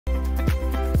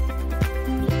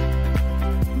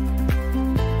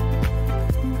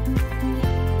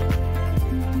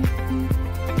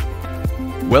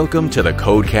Welcome to the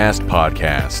Codecast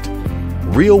Podcast.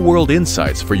 Real-world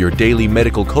insights for your daily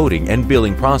medical coding and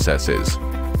billing processes.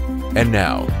 And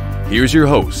now, here's your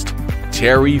host,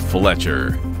 Terry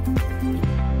Fletcher.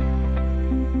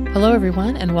 Hello,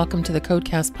 everyone, and welcome to the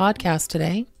Codecast Podcast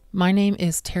today. My name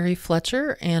is Terry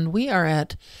Fletcher, and we are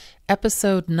at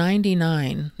episode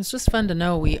 99. It's just fun to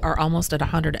know we are almost at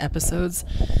 100 episodes.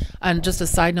 And just a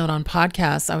side note on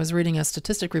podcasts, I was reading a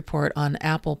statistic report on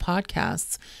Apple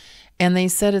Podcasts, and they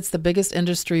said it's the biggest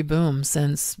industry boom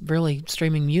since really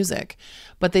streaming music.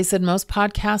 But they said most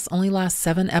podcasts only last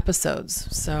 7 episodes.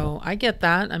 So I get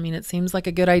that. I mean, it seems like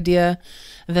a good idea.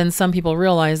 Then some people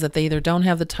realize that they either don't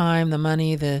have the time, the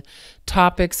money, the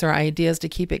topics or ideas to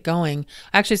keep it going.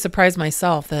 I actually surprised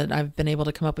myself that I've been able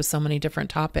to come up with so many different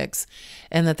topics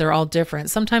and that they're all different.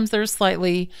 Sometimes there's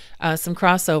slightly some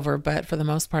crossover, but for the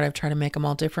most part, I've tried to make them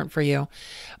all different for you.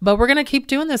 But we're going to keep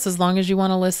doing this as long as you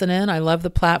want to listen in. I love the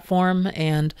platform,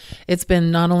 and it's been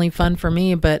not only fun for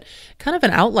me, but kind of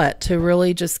an outlet to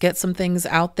really just get some things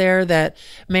out there that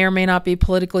may or may not be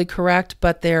politically correct,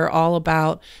 but they're all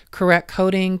about correct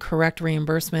coding, correct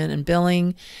reimbursement and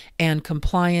billing and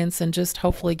compliance, and just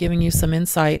hopefully giving you some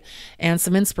insight and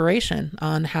some inspiration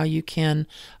on how you can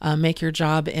make your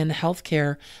job in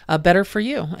healthcare better for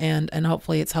you, and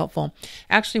hopefully it's helpful.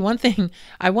 Actually, one thing,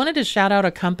 I wanted to shout out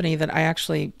a company that I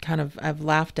actually I've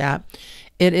laughed at.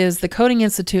 It is the Coding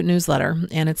Institute newsletter,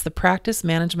 and it's the Practice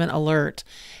Management Alert.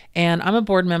 And I'm a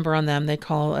board member on them. They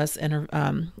call us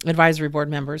advisory board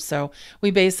members. So we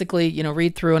basically,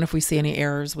 read through, and if we see any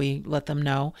errors, we let them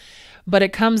know. But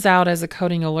it comes out as a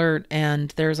coding alert,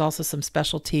 and there's also some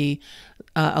specialty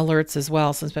alerts as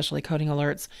well, some specialty coding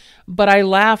alerts. But I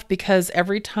laugh because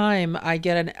every time I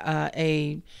get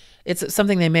it's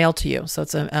something they mail to you. So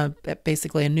it's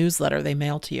basically a newsletter they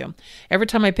mail to you. Every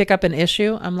time I pick up an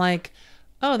issue, I'm like,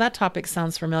 oh, that topic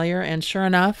sounds familiar. And sure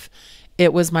enough,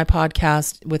 it was my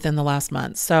podcast within the last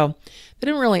month. So they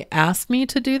didn't really ask me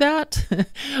to do that,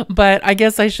 but I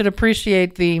guess I should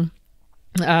appreciate the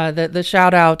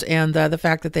shout out and the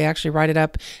fact that they actually write it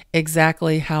up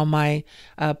exactly how my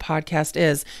podcast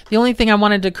is. The only thing I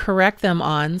wanted to correct them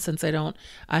on, since I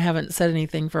haven't said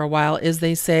anything for a while, is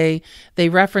they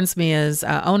reference me as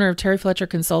owner of Terry Fletcher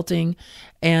Consulting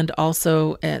and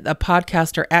also a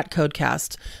podcaster at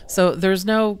Codecast. So there's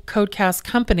no Codecast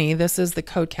company. This is the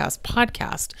Codecast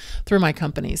podcast through my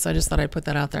company. So I just thought I'd put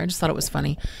that out there. I just thought it was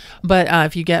funny. But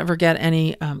if you ever get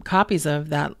any copies of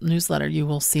that newsletter, you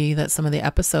will see that some of the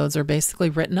episodes are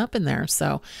basically written up in there.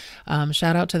 So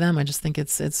shout out to them. I just think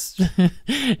it's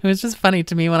it was just funny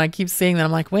to me when I keep seeing that.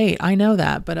 I'm like, wait, I know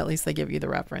that, but at least they give you the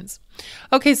reference.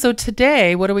 Okay, so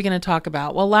today, what are we going to talk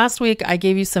about? Well, last week I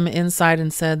gave you some insight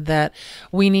and said that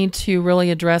we need to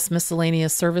really address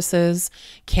miscellaneous services.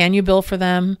 Can you bill for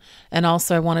them? And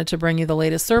also I wanted to bring you the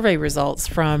latest survey results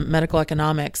from Medical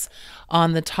Economics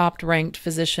on the top-ranked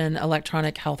physician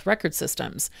electronic health record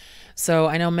systems. So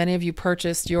I know many of you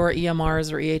purchased your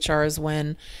EMRs or EHRs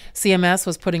when CMS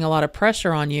was putting a lot of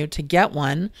pressure on you to get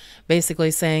one,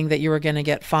 basically saying that you were going to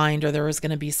get fined or there was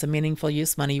going to be some meaningful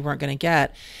use money you weren't going to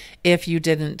get if you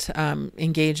didn't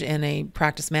engage in a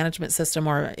practice management system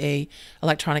or a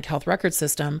electronic health record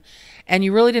system. And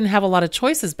you really didn't have a lot of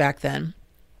choices back then.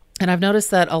 And I've noticed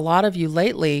that a lot of you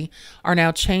lately are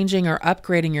now changing or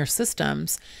upgrading your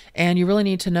systems, and you really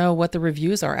need to know what the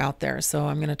reviews are out there. So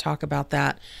I'm going to talk about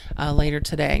that later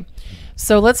today.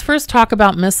 So let's first talk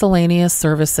about miscellaneous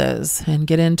services and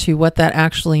get into what that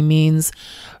actually means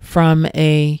from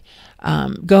a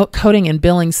coding and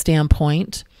billing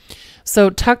standpoint. So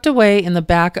tucked away in the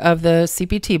back of the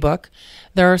CPT book,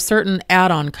 there are certain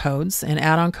add-on codes, and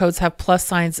add-on codes have plus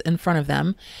signs in front of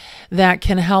them that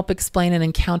can help explain and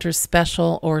encounter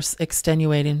special or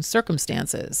extenuating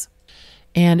circumstances.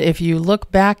 And if you look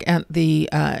back at the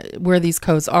where these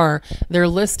codes are, they're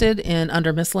listed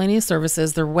under miscellaneous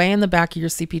services. They're way in the back of your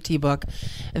CPT book.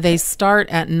 They start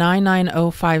at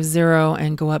 99050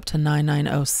 and go up to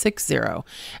 99060. And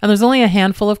there's only a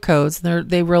handful of codes.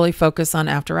 They really focus on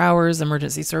after hours,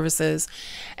 emergency services,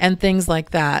 and things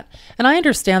like that. And I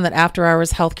understand that after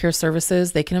hours healthcare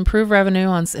services, they can improve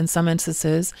revenue in some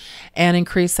instances and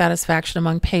increase satisfaction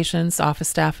among patients, office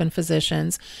staff, and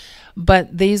physicians.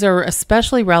 But these are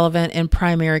especially relevant in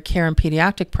primary care and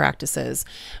pediatric practices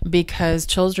because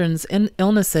children's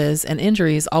illnesses and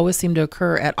injuries always seem to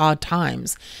occur at odd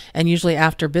times and usually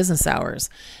after business hours.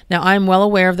 Now, I'm well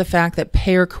aware of the fact that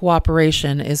payer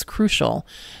cooperation is crucial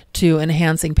to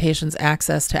enhancing patients'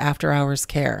 access to after-hours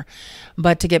care.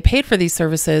 But to get paid for these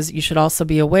services, you should also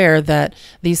be aware that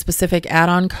these specific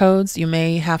add-on codes, you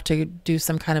may have to do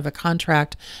some kind of a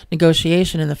contract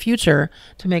negotiation in the future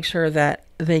to make sure that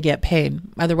they get paid.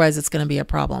 Otherwise, it's going to be a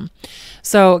problem.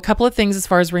 So a couple of things as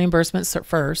far as reimbursement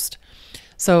first.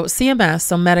 So CMS,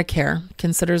 so Medicare,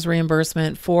 considers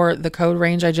reimbursement for the code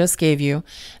range I just gave you,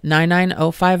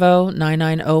 99050,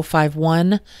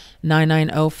 99051,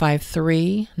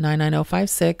 99053,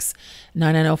 99056,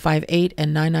 99058,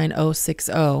 and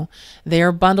 99060. They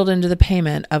are bundled into the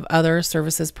payment of other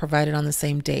services provided on the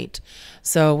same date.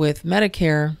 So with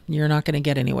Medicare, you're not going to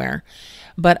get anywhere.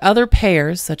 But other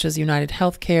payers, such as United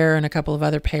Healthcare and a couple of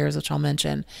other payers, which I'll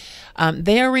mention,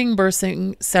 they are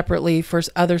reimbursing separately for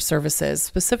other services,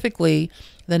 specifically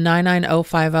the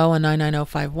 99050 and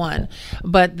 99051.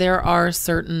 But there are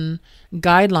certain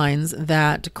guidelines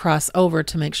that cross over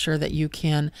to make sure that you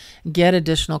can get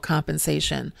additional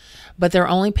compensation. But they're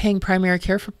only paying primary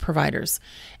care providers.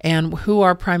 And who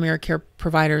are primary care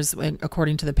providers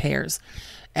according to the payers?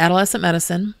 Adolescent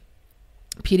medicine,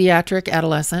 pediatrics,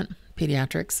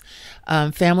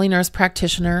 family nurse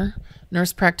practitioner,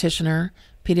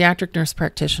 pediatric nurse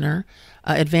practitioner,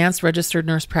 advanced registered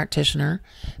nurse practitioner.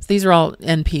 So these are all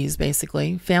NPs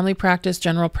basically. Family practice,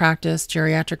 general practice,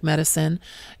 geriatric medicine,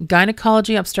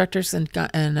 gynecology, obstetrics and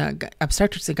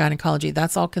gynecology.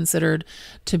 That's all considered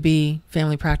to be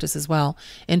family practice as well.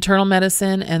 Internal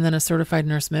medicine, and then a certified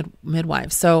nurse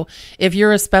midwife. So if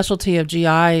you're a specialty of GI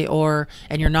and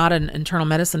you're not an internal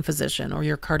medicine physician, or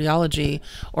your cardiology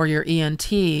or your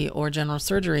ENT or general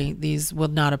surgery, these will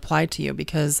not apply to you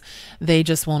because they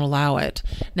just won't allow it.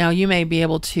 Now you may be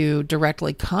able to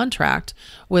directly contract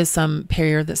with some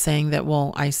payer that's saying that,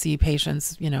 well, I see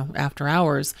patients, after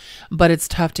hours, but it's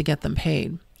tough to get them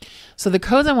paid. So the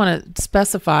codes I want to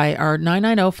specify are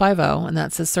 99050, and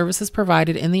that says services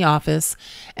provided in the office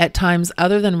at times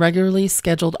other than regularly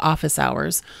scheduled office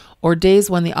hours or days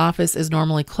when the office is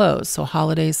normally closed, so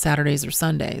holidays, Saturdays, or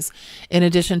Sundays, in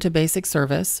addition to basic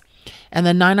service. And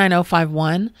then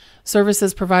 99051,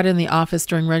 services provided in the office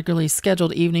during regularly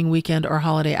scheduled evening, weekend, or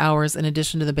holiday hours in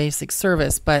addition to the basic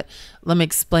service. But let me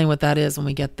explain what that is when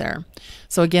we get there.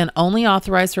 So again, only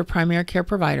authorized for primary care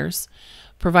providers.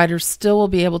 Providers still will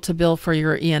be able to bill for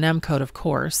your E&M code, of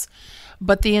course.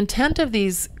 But the intent of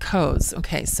these codes,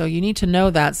 okay, so you need to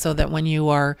know that so that when you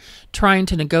are trying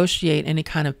to negotiate any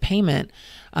kind of payment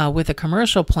with a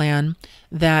commercial plan,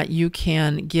 that you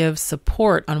can give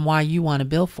support on why you want to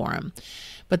bill for them.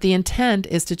 But the intent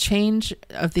is to change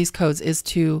of these codes is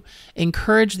to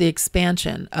encourage the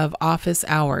expansion of office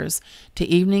hours to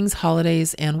evenings,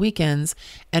 holidays, and weekends,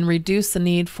 and reduce the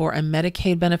need for a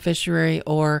Medicaid beneficiary,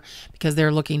 or because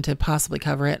they're looking to possibly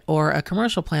cover it, or a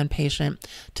commercial plan patient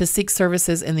to seek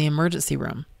services in the emergency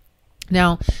room.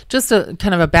 Now, just a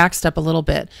kind of a backstep a little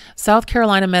bit. South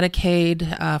Carolina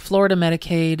Medicaid, Florida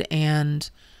Medicaid, and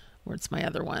where's my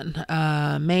other one?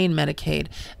 Maine Medicaid.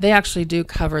 They actually do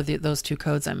cover those two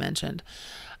codes I mentioned.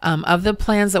 Of the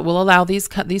plans that will allow these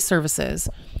services,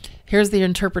 here's the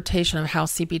interpretation of how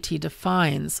CPT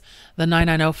defines the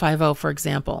 99050, for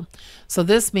example. So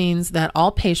this means that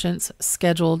all patients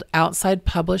scheduled outside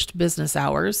published business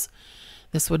hours,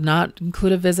 this would not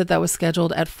include a visit that was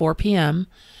scheduled at 4 p.m.,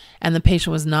 and the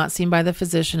patient was not seen by the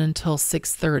physician until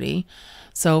 6:30.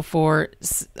 So for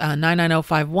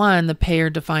 99051, the payer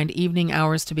defined evening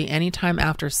hours to be any time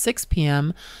after 6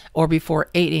 p.m. or before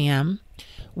 8 a.m.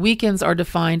 Weekends are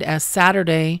defined as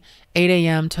Saturday 8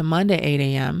 a.m. to Monday 8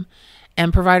 a.m.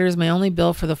 And providers may only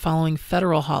bill for the following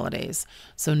federal holidays.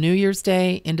 So New Year's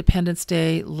Day, Independence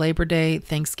Day, Labor Day,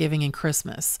 Thanksgiving, and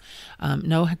Christmas.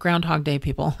 No Groundhog Day,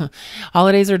 people.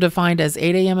 Holidays are defined as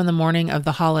 8 a.m. in the morning of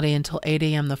the holiday until 8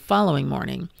 a.m. the following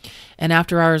morning. And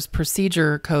after-hours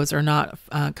procedure codes are not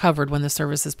covered when the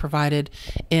service is provided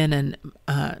in an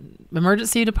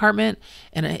emergency department,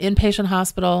 in an inpatient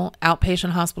hospital,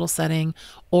 outpatient hospital setting,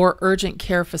 or urgent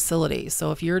care facility.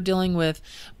 So if you're dealing with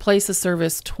place of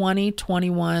service 20,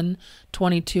 21,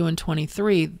 22, and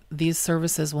 23, these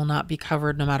services will not be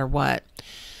covered no matter what.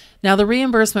 Now, the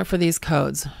reimbursement for these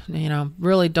codes,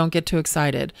 really don't get too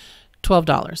excited.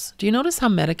 $12. Do you notice how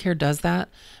Medicare does that?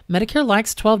 Medicare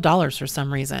likes $12 for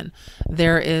some reason.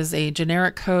 There is a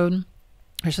generic code,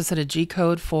 I should say a G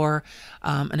code for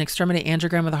an extremity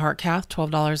angiogram with a heart cath,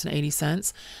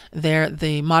 $12.80.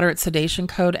 The moderate sedation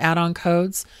code add-on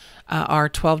codes are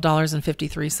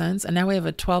 $12.53. And now we have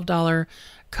a $12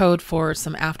 code for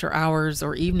some after hours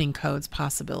or evening codes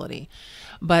possibility.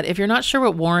 But if you're not sure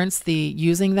what warrants the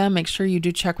using them, make sure you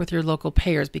do check with your local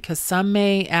payers, because some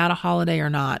may add a holiday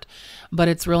or not. But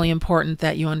it's really important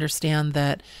that you understand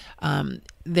that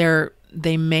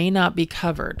they may not be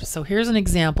covered. So here's an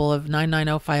example of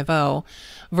 99050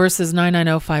 versus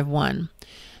 99051.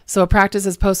 So a practice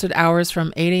has posted hours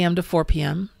from 8 a.m. to 4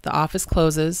 p.m. The office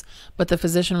closes, but the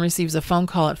physician receives a phone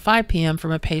call at 5 p.m.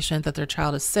 from a patient that their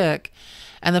child is sick,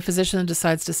 and the physician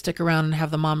decides to stick around and have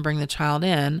the mom bring the child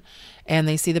in, and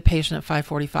they see the patient at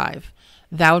 5:45.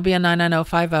 That would be a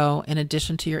 99050 in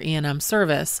addition to your E&M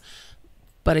service.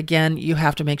 But again, you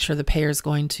have to make sure the payer is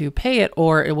going to pay it,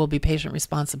 or it will be patient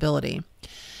responsibility.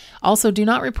 Also, do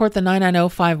not report the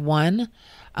 99051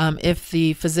 if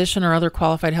the physician or other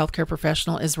qualified healthcare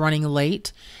professional is running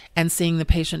late and seeing the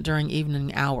patient during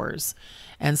evening hours.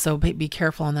 And so be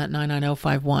careful on that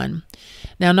 99051.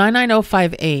 Now,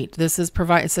 99058, this is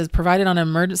it says provided on an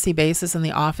emergency basis in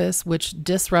the office, which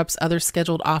disrupts other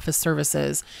scheduled office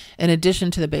services in addition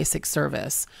to the basic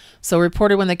service. So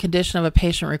reported when the condition of a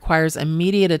patient requires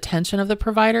immediate attention of the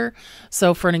provider.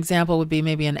 So for an example would be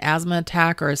maybe an asthma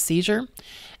attack or a seizure,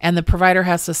 and the provider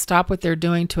has to stop what they're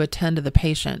doing to attend to the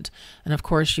patient. And of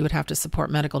course, you would have to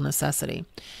support medical necessity.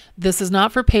 This is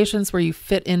not for patients where you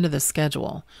fit into the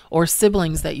schedule or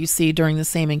siblings that you see during the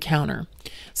same encounter.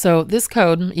 So this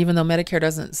code, even though Medicare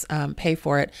doesn't pay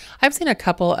for it, I've seen a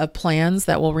couple of plans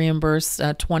that will reimburse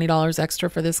 $20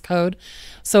 extra for this code.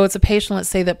 So it's a patient, let's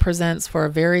say, that presents for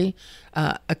a very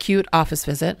acute office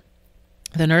visit.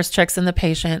 The nurse checks in the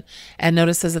patient and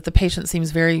notices that the patient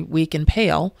seems very weak and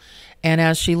pale. And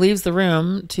as she leaves the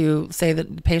room to say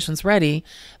that the patient's ready,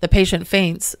 the patient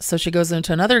faints. So she goes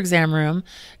into another exam room,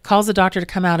 calls the doctor to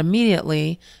come out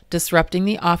immediately, disrupting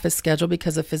the office schedule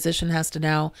because the physician has to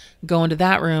now go into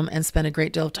that room and spend a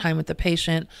great deal of time with the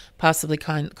patient, possibly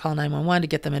call 911 to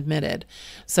get them admitted.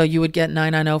 So you would get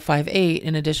 99058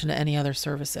 in addition to any other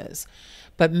services.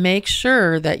 But make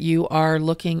sure that you are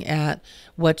looking at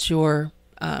what your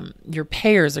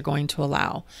payers are going to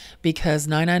allow, because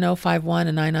 99051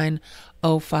 and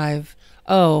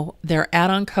 99050, they're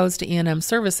add-on codes to E&M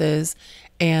services,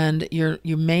 and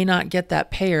you may not get that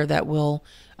payer that will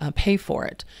pay for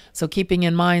it. So keeping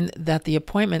in mind that the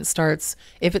appointment starts,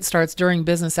 if it starts during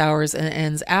business hours and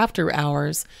ends after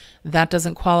hours, that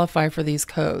doesn't qualify for these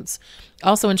codes.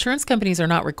 Also, insurance companies are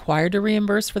not required to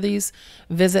reimburse for these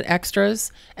visit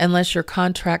extras unless your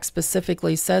contract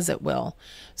specifically says it will.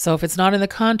 So if it's not in the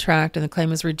contract and the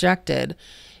claim is rejected,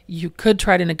 you could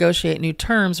try to negotiate new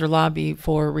terms or lobby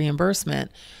for reimbursement.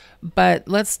 But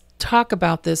let's talk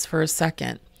about this for a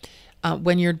second.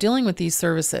 When you're dealing with these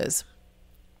services,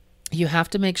 you have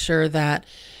to make sure that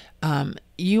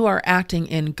you are acting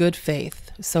in good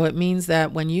faith. So it means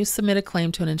that when you submit a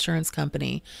claim to an insurance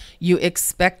company, you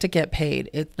expect to get paid.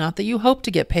 It's not that you hope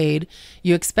to get paid,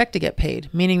 you expect to get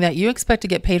paid, meaning that you expect to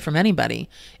get paid from anybody,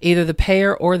 either the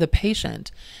payer or the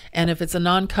patient. And if it's a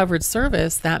non-covered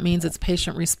service, that means it's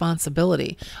patient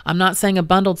responsibility. I'm not saying a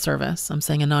bundled service, I'm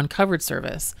saying a non-covered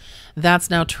service.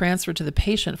 That's now transferred to the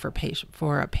patient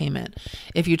for a payment.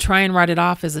 If you try and write it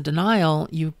off as a denial,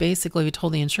 you basically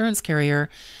told the insurance carrier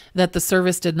that the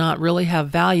service did not really have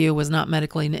value, was not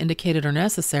medically indicated or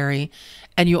necessary,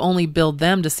 and you only billed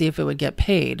them to see if it would get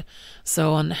paid.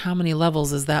 So on how many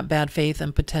levels is that bad faith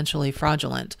and potentially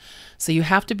fraudulent? So you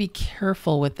have to be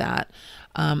careful with that.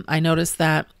 I noticed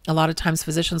that a lot of times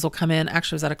physicians will come in.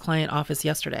 Actually, I was at a client office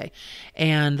yesterday,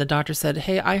 and the doctor said,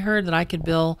 "Hey, I heard that I could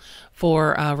bill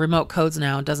for remote codes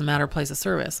now. It doesn't matter place of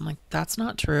service." I'm like, that's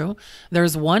not true.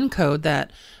 There's one code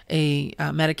that a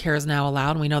Medicare is now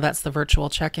allowed, and we know that's the virtual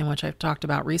check-in, which I've talked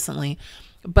about recently.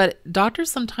 But doctors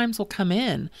sometimes will come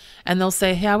in and they'll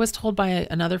say, "Hey, I was told by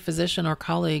another physician or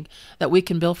colleague that we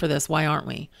can bill for this. Why aren't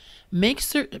we?" Make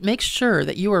sure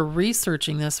that you are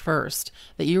researching this first,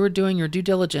 that you are doing your due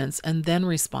diligence, and then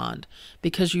respond,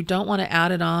 because you don't want to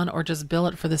add it on or just bill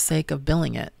it for the sake of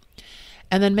billing it.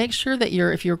 And then make sure that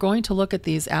if you're going to look at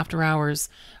these after hours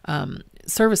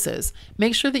services,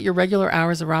 make sure that your regular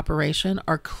hours of operation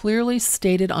are clearly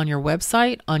stated on your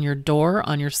website, on your door,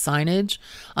 on your signage,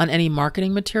 on any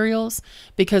marketing materials,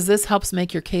 because this helps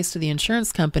make your case to the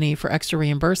insurance company for extra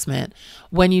reimbursement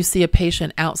when you see a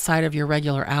patient outside of your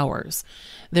regular hours.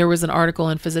 There was an article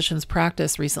in Physicians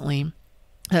Practice recently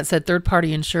that said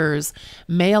third-party insurers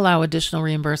may allow additional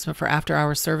reimbursement for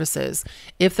after-hours services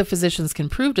if the physicians can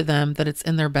prove to them that it's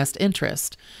in their best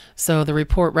interest. So the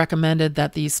report recommended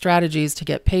that these strategies to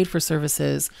get paid for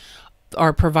services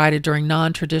are provided during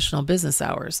non-traditional business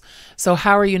hours. So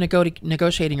how are you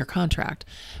negotiating your contract?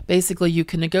 Basically, you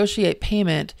can negotiate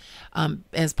payment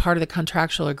as part of the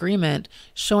contractual agreement,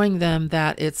 showing them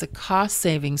that it's a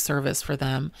cost-saving service for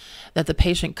them, that the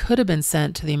patient could have been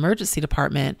sent to the emergency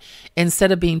department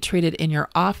instead of being treated in your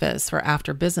office for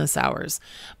after business hours,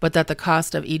 but that the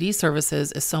cost of ED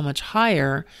services is so much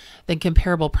higher than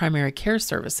comparable primary care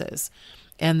services.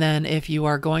 And then if you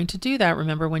are going to do that,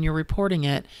 remember when you're reporting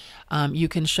it, you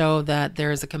can show that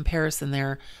there is a comparison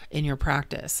there in your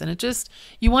practice. And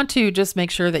you want to just make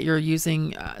sure that you're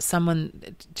using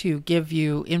someone to give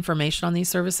you information on these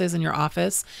services in your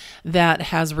office that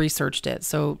has researched it.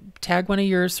 So tag one of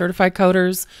your certified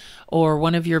coders or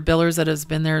one of your billers that has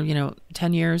been there,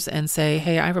 10 years and say,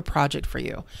 hey, I have a project for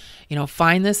you.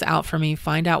 Find this out for me.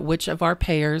 Find out which of our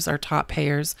payers, our top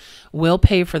payers, will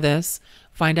pay for this.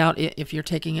 Find out if you're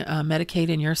taking Medicaid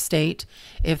in your state,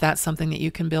 if that's something that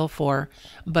you can bill for,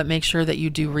 but make sure that you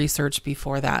do research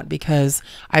before that, because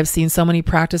I've seen so many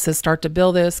practices start to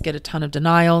bill this, get a ton of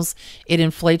denials. It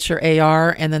inflates your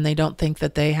AR, and then they don't think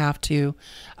that they have to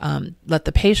let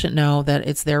the patient know that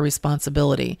it's their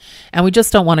responsibility. And we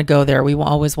just don't want to go there. We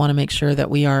always want to make sure that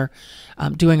we are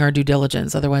doing our due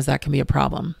diligence. Otherwise, that can be a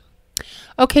problem.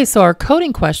 Okay, so our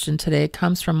coding question today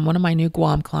comes from one of my new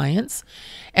Guam clients,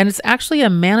 and it's actually a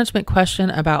management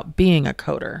question about being a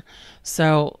coder.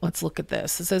 So let's look at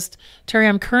this. It says, Terry,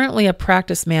 I'm currently a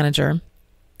practice manager,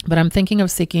 but I'm thinking of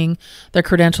seeking the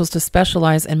credentials to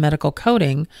specialize in medical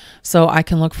coding so I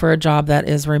can look for a job that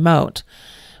is remote.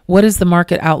 What is the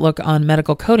market outlook on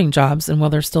medical coding jobs, and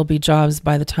will there still be jobs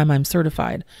by the time I'm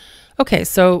certified? Okay,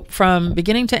 so from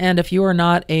beginning to end, if you are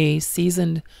not a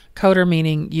seasoned coder,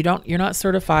 meaning you're not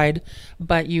certified,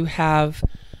 but you have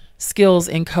skills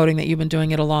in coding that you've been doing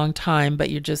it a long time, but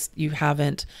you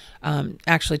haven't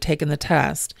actually taken the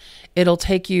test. It'll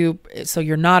take you, so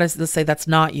you're not, let's say that's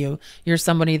not you. You're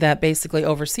somebody that basically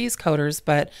oversees coders,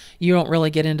 but you don't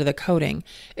really get into the coding.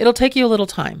 It'll take you a little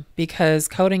time, because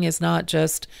coding is not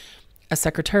just a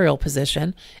secretarial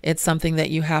position. It's something that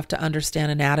you have to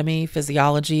understand anatomy,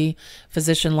 physiology,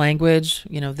 physician language.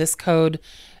 This code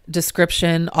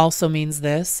description also means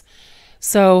this.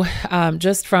 So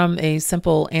just from a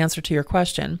simple answer to your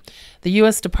question, the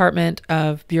U.S. Department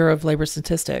of Bureau of Labor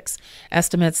Statistics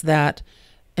estimates that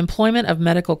employment of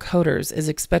medical coders is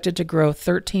expected to grow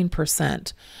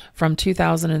 13% from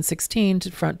 2016 to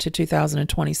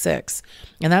 2026.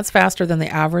 And that's faster than the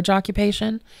average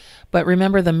occupation. But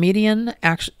remember, the median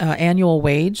annual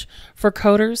wage for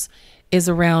coders is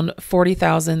around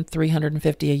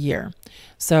 $40,350 a year.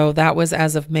 So that was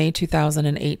as of May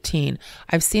 2018.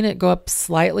 I've seen it go up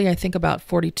slightly, I think about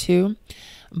 42.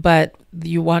 But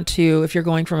you want to, if you're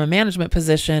going from a management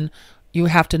position, you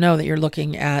have to know that you're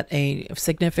looking at a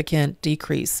significant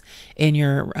decrease in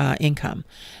your income.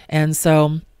 And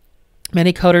so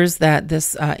many coders that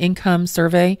this income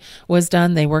survey was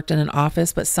done, they worked in an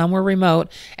office, but some were remote.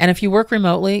 And if you work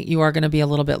remotely, you are going to be a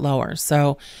little bit lower.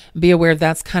 So be aware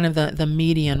that's kind of the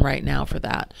median right now for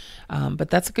that. But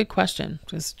that's a good question.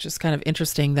 It's just kind of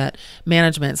interesting that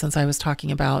management, since I was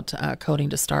talking about coding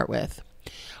to start with.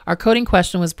 Our coding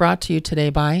question was brought to you today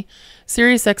by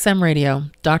SiriusXM Radio,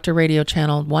 Dr. Radio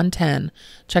Channel 110.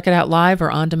 Check it out live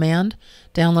or on demand.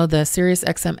 Download the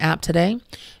SiriusXM app today.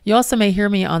 You also may hear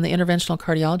me on the Interventional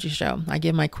Cardiology Show. I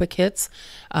give my quick hits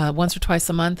once or twice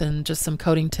a month and just some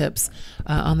coding tips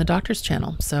on the doctor's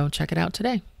channel. So check it out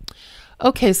today.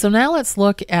 Okay, so now let's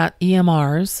look at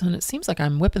EMRs. And it seems like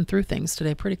I'm whipping through things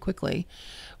today pretty quickly,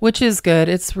 which is good.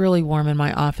 It's really warm in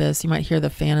my office. You might hear the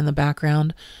fan in the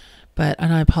background.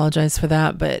 And I apologize for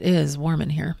that, but it is warm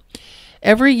in here.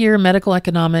 Every year, Medical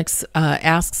Economics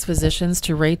asks physicians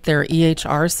to rate their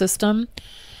EHR system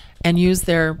and use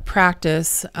their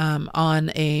practice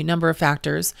on a number of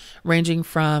factors, ranging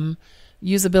from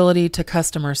usability to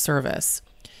customer service.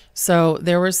 So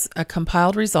there was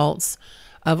compiled results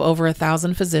of over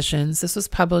 1,000 physicians. This was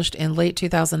published in late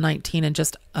 2019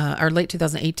 or late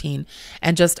 2018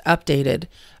 and just updated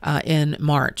in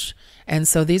March. And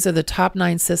so these are the top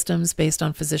 9 systems based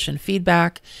on physician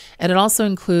feedback. And it also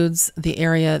includes the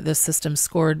area the system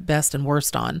scored best and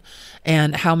worst on,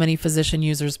 and how many physician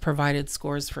users provided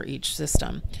scores for each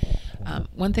system.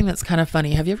 One thing that's kind of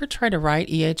funny, have you ever tried to write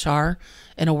EHR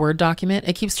in a Word document?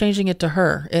 It keeps changing it to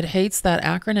her. It hates that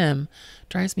acronym.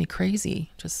 Drives me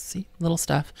crazy. Just see little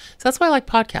stuff. So that's why I like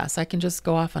podcasts. I can just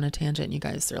go off on a tangent and you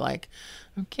guys are like,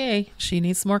 okay, she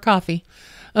needs some more coffee.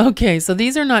 Okay, so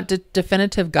these are not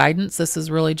definitive guidance. This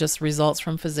is really just results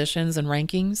from physicians and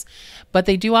rankings, but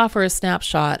they do offer a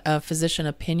snapshot of physician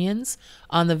opinions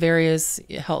on the various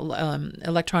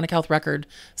electronic health record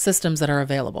systems that are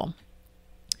available.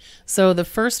 So the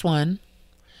first one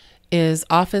is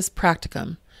Office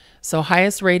Practicum. So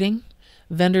highest rating,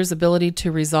 vendor's ability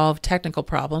to resolve technical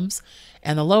problems,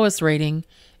 and the lowest rating,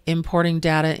 importing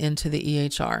data into the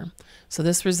EHR. So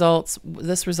this result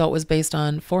was based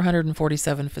on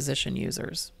 447 physician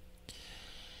users.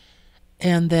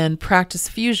 And then Practice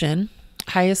Fusion,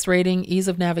 highest rating, ease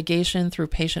of navigation through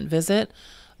patient visit,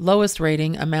 lowest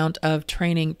rating amount of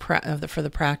training for the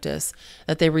practice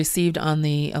that they received on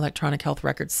the electronic health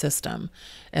record system.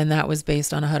 And that was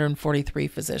based on 143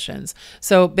 physicians.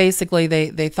 So basically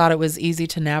they thought it was easy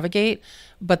to navigate,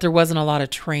 but there wasn't a lot of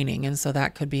training. And so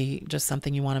that could be just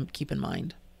something you want to keep in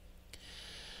mind.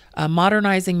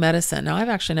 Modernizing medicine. Now, I've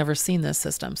actually never seen this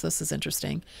system, so this is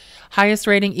interesting. Highest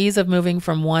rating, ease of moving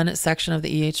from one section of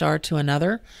the EHR to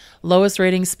another. Lowest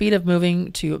rating, speed of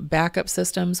moving to backup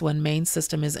systems when main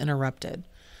system is interrupted.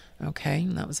 Okay,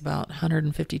 and that was about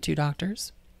 152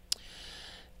 doctors.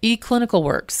 eClinical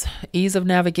Works, ease of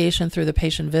navigation through the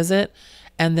patient visit.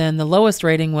 And then the lowest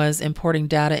rating was importing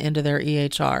data into their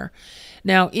EHR.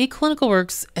 Now, eClinical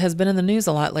Works has been in the news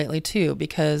a lot lately too,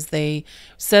 because they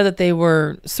said that they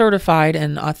were certified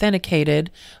and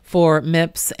authenticated for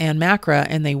MIPS and MACRA,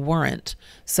 and they weren't.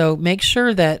 So make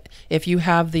sure that if you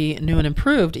have the new and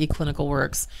improved eClinical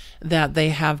Works, that they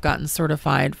have gotten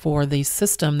certified for the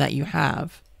system that you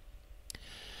have.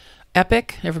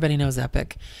 Epic, everybody knows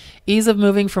Epic. Ease of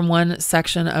moving from one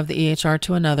section of the EHR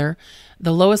to another.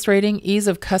 The lowest rating, ease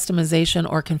of customization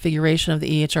or configuration of the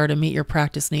EHR to meet your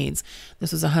practice needs.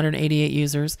 This was 188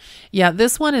 users. Yeah,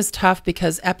 this one is tough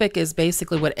because Epic is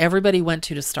basically what everybody went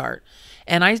to start.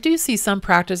 And I do see some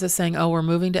practices saying, oh, we're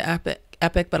moving to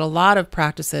Epic, but a lot of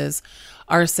practices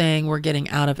are saying we're getting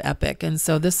out of Epic. And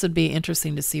so this would be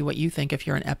interesting to see what you think if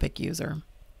you're an Epic user.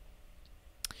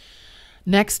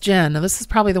 Next Gen. Now, this is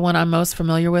probably the one I'm most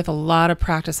familiar with. A lot of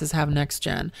practices have Next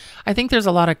Gen. I think there's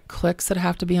a lot of clicks that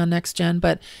have to be on Next Gen,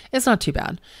 but it's not too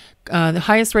bad. The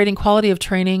highest rating, quality of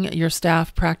training your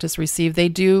staff practice received. They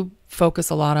do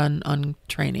focus a lot on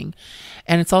training,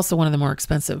 and it's also one of the more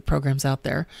expensive programs out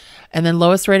there. And then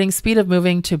lowest rating, speed of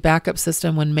moving to backup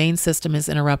system when main system is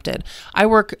interrupted. I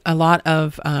work a lot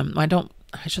of,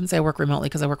 I shouldn't say I work remotely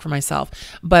because I work for myself,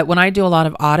 but when I do a lot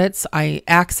of audits, I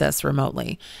access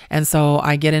remotely. And so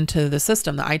I get into the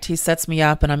system. The IT sets me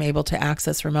up and I'm able to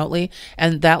access remotely.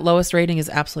 And that lowest rating is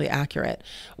absolutely accurate.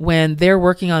 When they're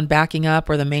working on backing up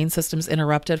or the main system's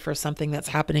interrupted for something that's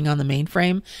happening on the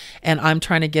mainframe and I'm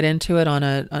trying to get into it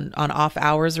on off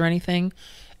hours or anything,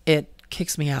 it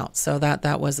kicks me out. So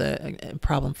that was a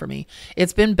problem for me.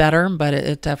 It's been better, but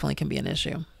it definitely can be an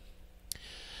issue.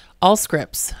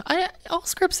 Allscripts.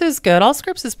 Allscripts is good.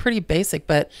 Allscripts is pretty basic,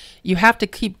 but you have to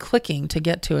keep clicking to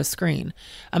get to a screen.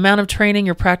 Amount of training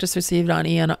your practice received on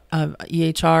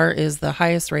EHR is the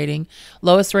highest rating.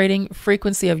 Lowest rating,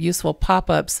 frequency of useful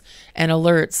pop-ups and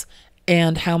alerts,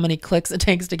 and how many clicks it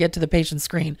takes to get to the patient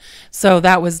screen. So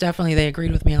that was definitely, they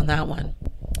agreed with me on that one.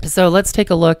 So let's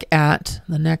take a look at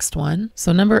the next one.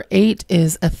 So number 8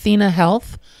 is Athena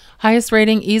Health. Highest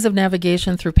rating, ease of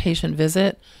navigation through patient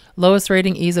visit. Lowest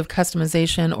rating, ease of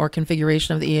customization or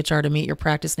configuration of the EHR to meet your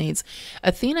practice needs.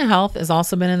 Athena Health has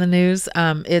also been in the news.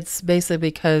 It's basically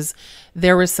because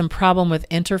there was some problem with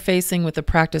interfacing with the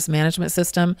practice management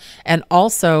system and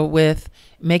also with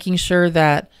making sure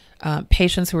that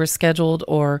patients who were scheduled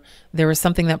or there was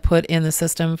something that put in the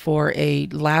system for a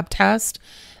lab test,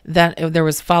 that there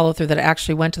was follow through that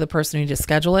actually went to the person who needed to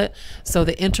schedule it. So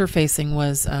the interfacing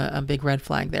was a big red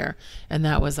flag there. And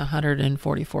that was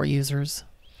 144 users.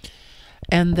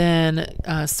 And then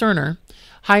Cerner,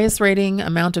 highest rating,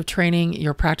 amount of training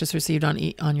your practice received on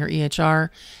your EHR.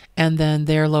 And then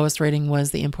their lowest rating was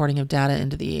the importing of data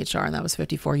into the EHR, and that was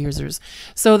 54 users.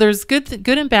 So there's good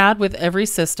and bad with every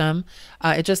system.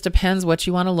 It just depends what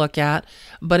you want to look at.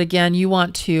 But again, you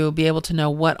want to be able to know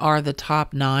what are the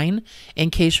top 9 in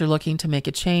case you're looking to make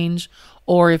a change,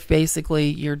 or if basically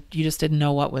you just didn't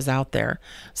know what was out there.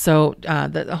 So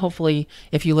hopefully,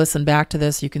 if you listen back to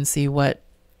this, you can see what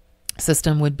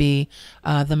system would be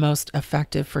the most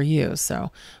effective for you. So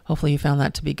hopefully you found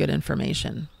that to be good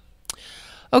information.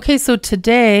 Okay, so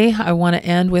today I want to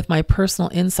end with my personal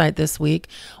insight this week.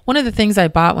 One of the things I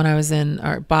bought when I was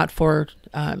bought for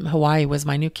Hawaii was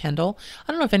my new Kindle.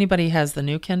 I don't know if anybody has the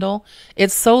new Kindle.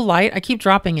 It's so light. I keep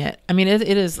dropping it. I mean, it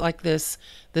is like this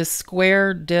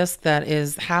square disc that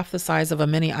is half the size of a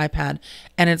mini iPad,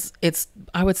 and it's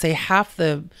I would say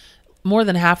more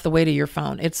than half the weight of your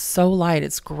phone. It's so light.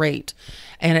 It's great.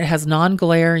 And it has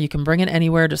non-glare. You can bring it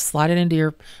anywhere. Just slide it into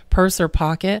your purse or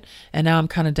pocket. And now I'm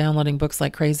kind of downloading books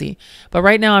like crazy. But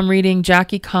right now I'm reading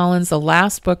Jackie Collins, the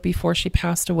last book before she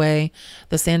passed away,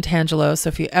 The Santangelo. So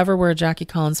if you ever were a Jackie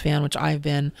Collins fan, which I've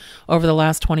been over the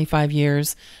last 25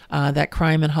 years, that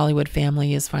crime in Hollywood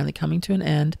family is finally coming to an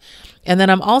end. And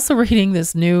then I'm also reading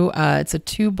this new, it's a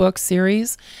 2-book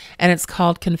series, and it's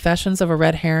called Confessions of a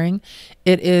Red Herring.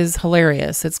 It is hilarious.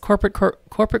 hilarious. It's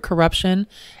corporate corruption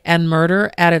and murder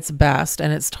at its best,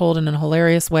 and it's told in a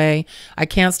hilarious way. I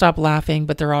can't stop laughing,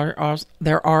 but there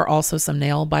are also some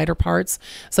nail biter parts.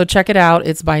 So check it out.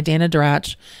 It's by Dana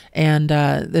Dratch, and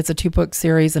it's a 2-book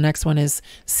series. The next one is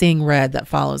Seeing Red that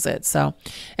follows it. So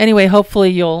anyway, hopefully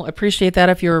you'll appreciate that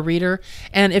if you're a reader.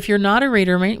 And if you're not a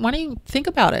reader, why don't you think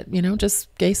about it?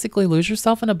 Just basically lose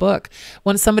yourself in a book.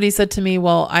 When somebody said to me,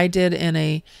 well, I did in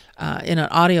an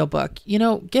audiobook,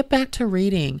 get back to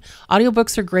reading.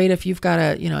 Audiobooks are great if you've got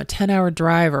a 10-hour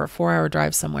drive or a 4-hour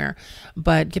drive somewhere,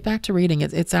 but get back to reading.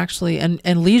 It's actually,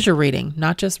 and leisure reading,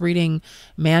 not just reading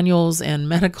manuals and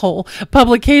medical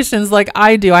publications like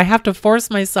I do. I have to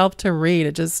force myself to read.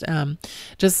 It just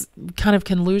kind of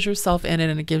can lose yourself in it,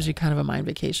 and it gives you kind of a mind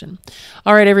vacation.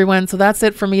 All right, everyone. So that's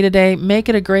it for me today. Make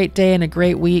it a great day and a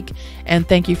great week. And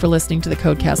thank you for listening to the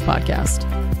Codecast podcast.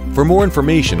 For more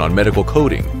information on medical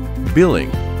coding,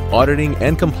 billing, auditing,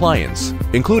 and compliance,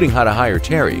 including how to hire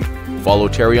Terry, follow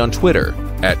Terry on Twitter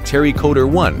at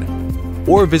TerryCoder1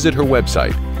 or visit her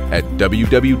website at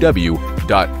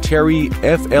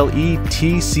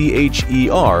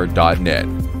www.terryfletcher.net.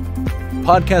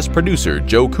 Podcast producer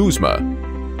Joe Kuzma.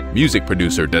 Music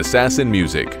producer Dassassin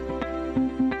Music.